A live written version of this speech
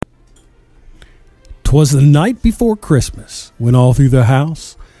'Twas the night before Christmas, when all through the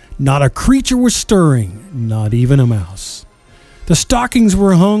house not a creature was stirring, not even a mouse. The stockings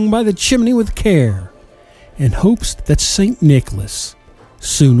were hung by the chimney with care, in hopes that St. Nicholas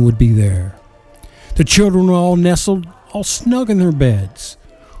soon would be there. The children were all nestled, all snug in their beds,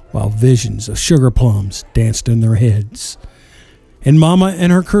 while visions of sugar plums danced in their heads. And Mama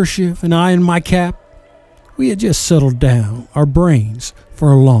in her kerchief, and I in my cap, we had just settled down our brains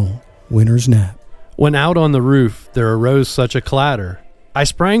for a long winter's nap. When out on the roof there arose such a clatter, I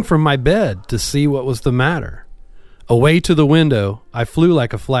sprang from my bed to see what was the matter. Away to the window I flew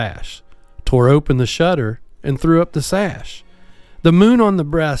like a flash, tore open the shutter, and threw up the sash. The moon on the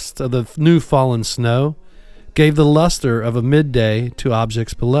breast of the new fallen snow gave the luster of a midday to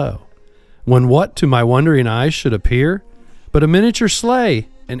objects below, when what to my wondering eyes should appear but a miniature sleigh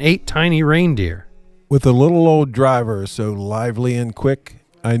and 8 tiny reindeer. With a little old driver so lively and quick,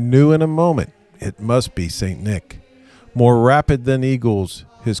 I knew in a moment it must be St. Nick. More rapid than eagles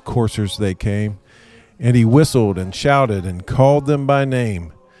his coursers they came, and he whistled and shouted and called them by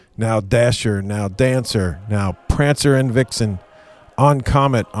name. Now Dasher, now Dancer, now Prancer and Vixen, on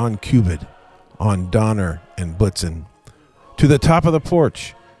Comet, on Cupid, on Donner and Blitzen. To the top of the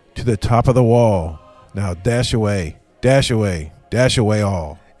porch, to the top of the wall, now dash away, dash away, dash away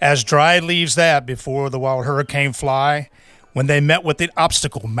all. As dry leaves that before the wild hurricane fly, when they met with the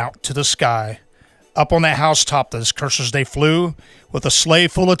obstacle mount to the sky. Up on that housetop those cursers they flew, with a sleigh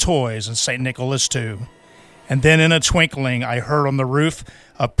full of toys and St. Nicholas too. And then in a twinkling I heard on the roof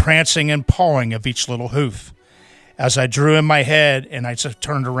a prancing and pawing of each little hoof. As I drew in my head and I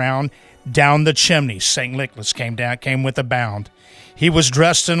turned around, down the chimney St. Nicholas came with a bound. He was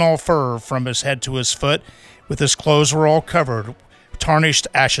dressed in all fur from his head to his foot, with his clothes were all covered, tarnished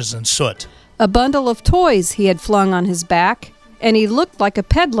ashes and soot. A bundle of toys he had flung on his back, and he looked like a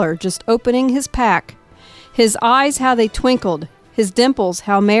peddler just opening his pack. His eyes how they twinkled, his dimples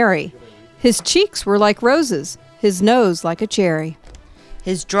how merry. His cheeks were like roses, his nose like a cherry.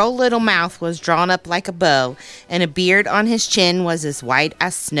 His droll little mouth was drawn up like a bow, and a beard on his chin was as white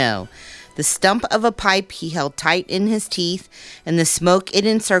as snow. The stump of a pipe he held tight in his teeth, and the smoke it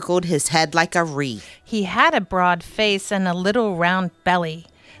encircled his head like a wreath. He had a broad face and a little round belly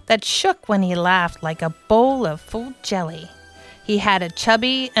that shook when he laughed like a bowl of full jelly. He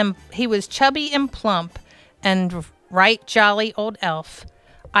was chubby and plump, and right jolly old elf.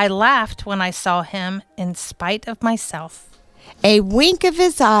 I laughed when I saw him in spite of myself. A wink of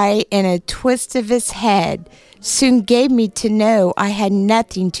his eye and a twist of his head soon gave me to know I had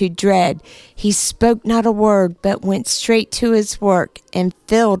nothing to dread. He spoke not a word, but went straight to his work and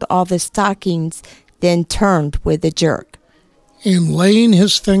filled all the stockings, then turned with a jerk. And laying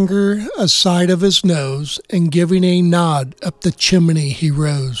his finger aside of his nose and giving a nod up the chimney he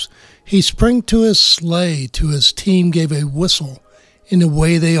rose. He sprang to his sleigh, to his team gave a whistle, and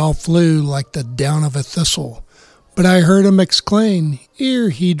away they all flew like the down of a thistle. But I heard him exclaim, ere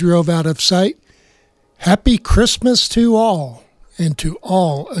he drove out of sight, "Happy Christmas to all, and to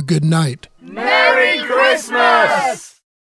all a good night." Merry Christmas!